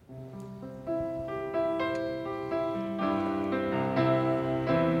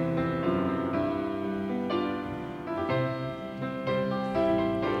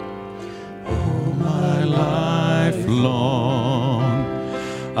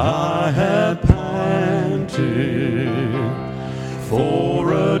I had panted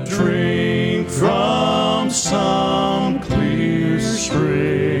for a drink from some clear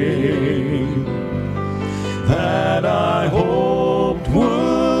spring that I hoped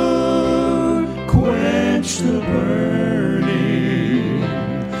would quench the burning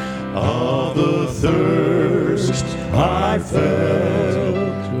of the thirst I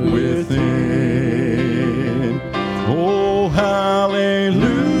felt within. Oh,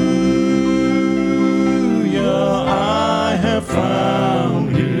 hallelujah, I have found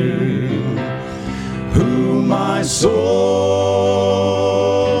Him whom my soul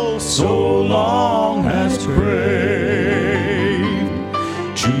so long has craved.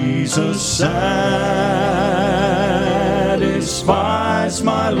 Jesus satisfies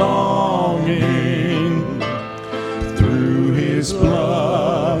my longing. Through His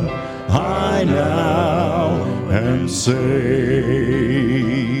blood I now am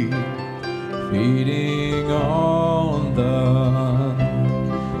saved. Feeding on the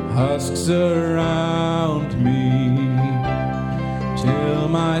husks around me till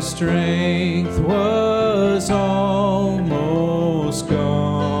my strength was almost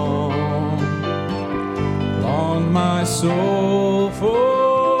gone. Longed my soul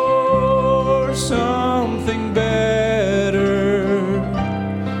for something better,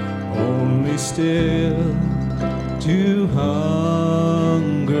 only still to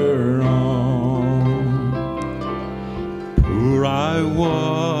hunger on. Poor I was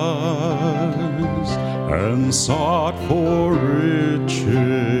and sought for riches,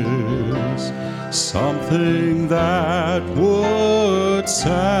 something that would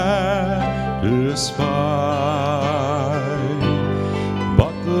satisfy.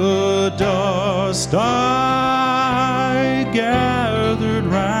 But the dust I gathered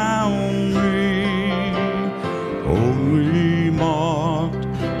round me only mocked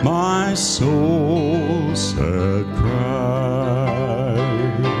my soul's sad cry.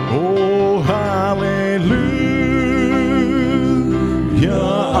 Oh, hallelujah,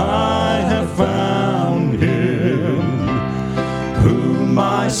 I have found Him whom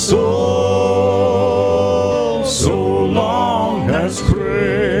my soul so long has craved.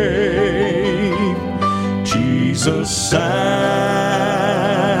 Jesus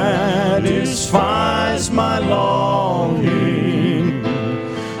satisfies my longing.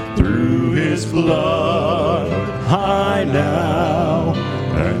 Through His blood I now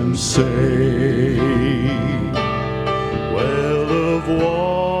am saved. Well of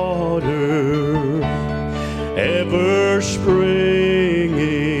water ever springing,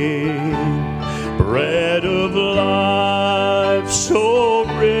 bread of life so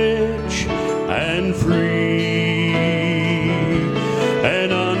rich and free,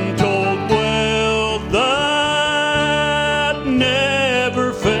 an untold wealth that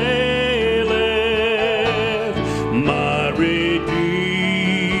never faileth. My Redeemer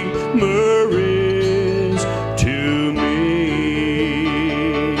is to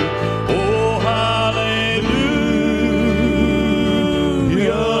me. Oh, hallelujah,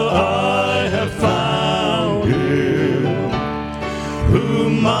 I have found Him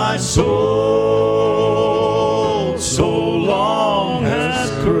whom my soul so long has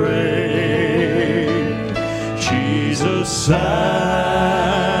craved. Jesus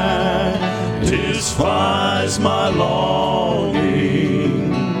satisfies my longings.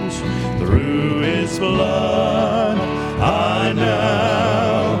 Through His blood I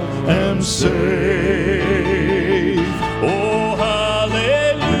now am saved. Oh, hallelujah,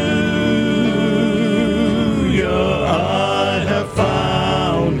 I have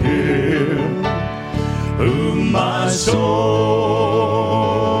found Him whom my soul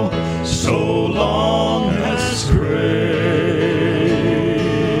so long has craved.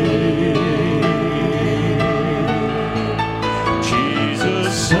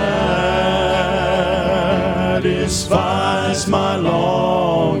 Jesus satisfies my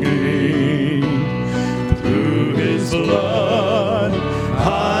longing. Through His blood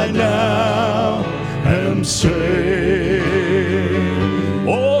I now am saved.